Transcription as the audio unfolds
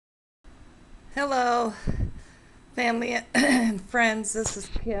Hello, family and friends. This is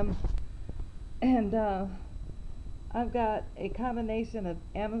Kim, and I've got a combination of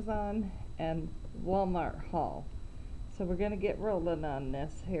Amazon and Walmart haul. So we're gonna get rolling on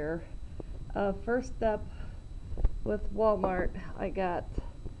this here. First up, with Walmart, I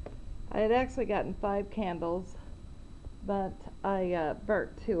had actually gotten 5 candles, but I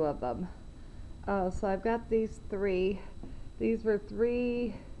burnt 2 of them. So I've got these 3. These were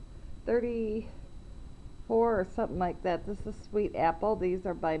 3.34 or something like that. This is Sweet Apple. These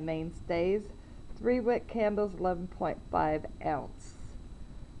are by Mainstays. 3 wick candles, 11.5 ounce.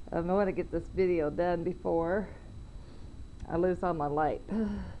 I want to get this video done before I lose all my light.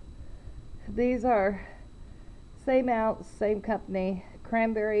 These are same ounce, same company.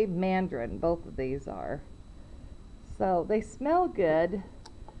 Cranberry Mandarin, both of these are. So they smell good,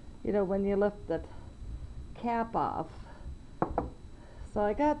 you know, when you lift the cap off. So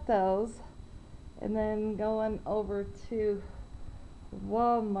I got those. And then going over to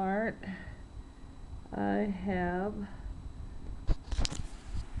Walmart, I have,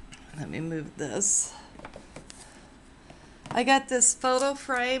 let me move this. I got this photo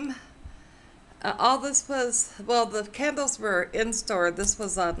frame. All this was, well, the candles were in store. This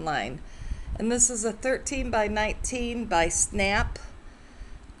was online. And this is a 13 by 19 by Snap.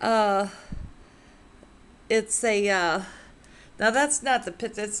 It's a, now that's not the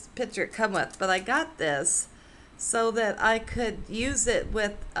picture it come with, but I got this so that I could use it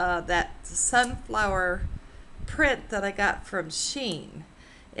with that sunflower print that I got from Shein.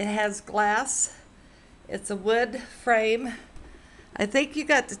 It has glass. It's a wood frame. I think you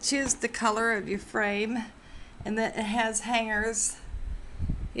got to choose the color of your frame, and then it has hangers,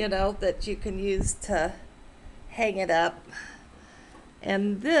 you know, that you can use to hang it up.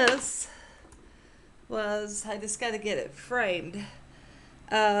 And this was, I just got to get it framed.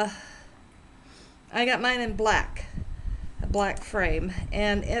 I got mine in black, a black frame,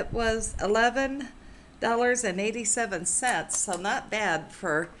 and it was $11.87, so not bad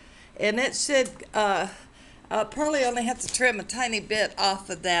for, and it should, I'll probably only have to trim a tiny bit off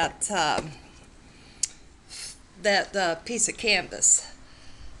of that, piece of canvas.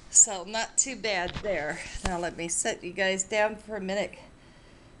 So not too bad there. Now let me set you guys down for a minute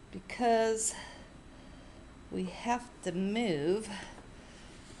because we have to move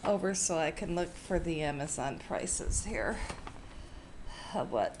over so I can look for the Amazon prices here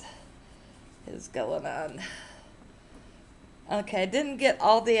of what is going on. Okay, I didn't get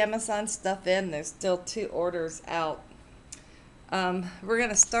all the Amazon stuff in. There's still 2 orders out. We're going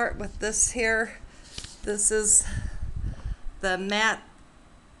to start with this here. This is the Matte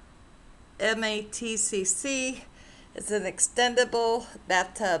MATCC. It's an extendable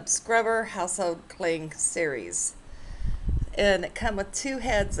bathtub scrubber household clean series. And it comes with 2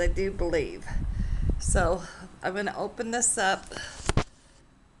 heads, I do believe. So I'm going to open this up. I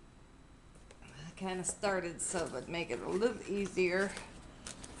kind of started so it would make it a little easier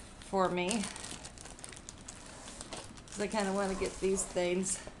for me. Because I kind of want to get these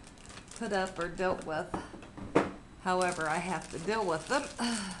things put up or dealt with. However, I have to deal with them.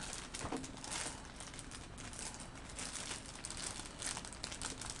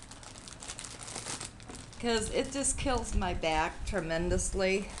 Because it just kills my back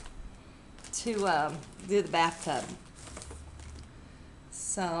tremendously to do the bathtub.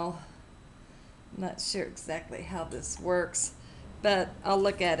 So, I'm not sure exactly how this works, but I'll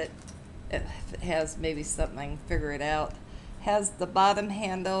look at it if it has maybe something I can figure it out. Has the bottom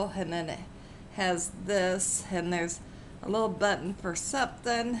handle, and then it has this, and there's a little button for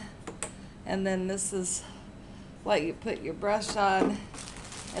something, and then this is what you put your brush on,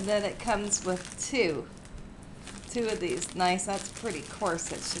 and then it comes with two of these. Nice. That's pretty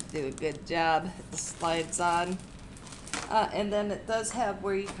coarse. It should do a good job. It slides on, and then it does have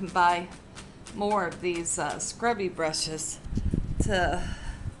where you can buy more of these scrubby brushes to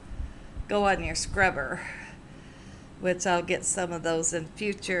go on your scrubber, which I'll get some of those in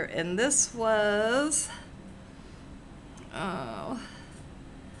future. And this was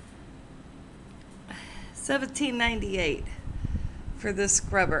 $17.98 for this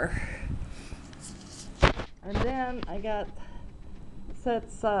scrubber. And then I got,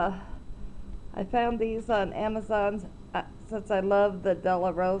 since I found these on Amazon, since I love the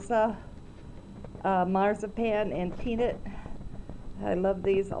Della Rosa marzipan and peanut, I love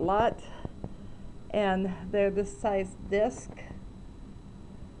these a lot. And they're this size disc.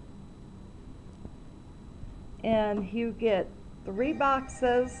 And you get 3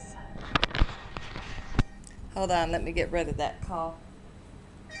 boxes. Hold on, let me get rid of that call.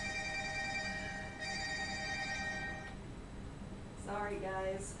 Sorry,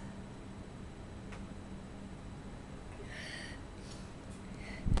 guys.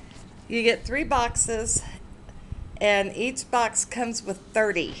 you get 3 boxes, and each box comes with a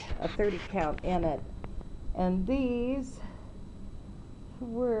 30 count in it. And these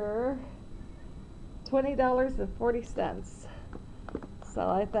were $20.40. So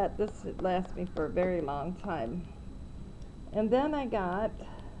I thought this would last me for a very long time. And then I got,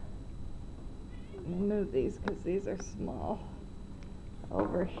 let me move these because these are small,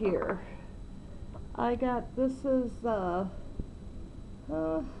 over here. I got, this is,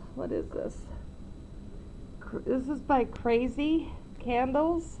 what is this? This is by Crazy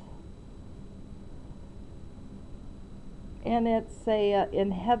Candles. And it's a,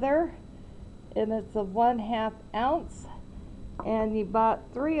 in heather, and it's a 1/2 ounce. And you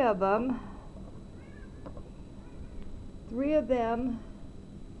bought 3 of them. 3 of them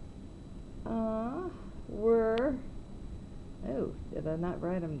were, oh, did I not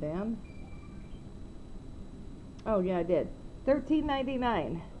write them down? Oh yeah, I did.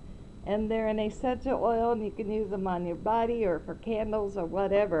 $13.99. And they're an essential oil, and you can use them on your body or for candles or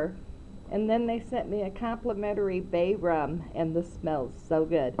whatever. And then they sent me a complimentary bay rum, and this smells so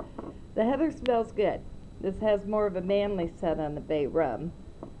good. The heather smells good. This has more of a manly scent on the bay rum.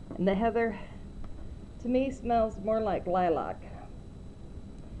 And the heather, to me, smells more like lilac.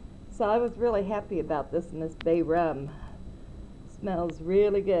 So I was really happy about this, and this bay rum smells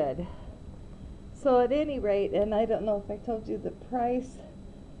really good. So at any rate, and I don't know if I told you the price,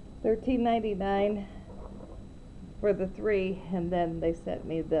 $13.99 for the 3, and then they sent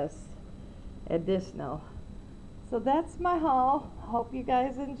me this additional. So that's my haul. Hope you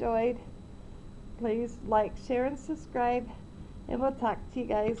guys enjoyed. Please like, share, and subscribe, and we'll talk to you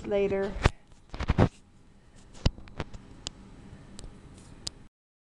guys later.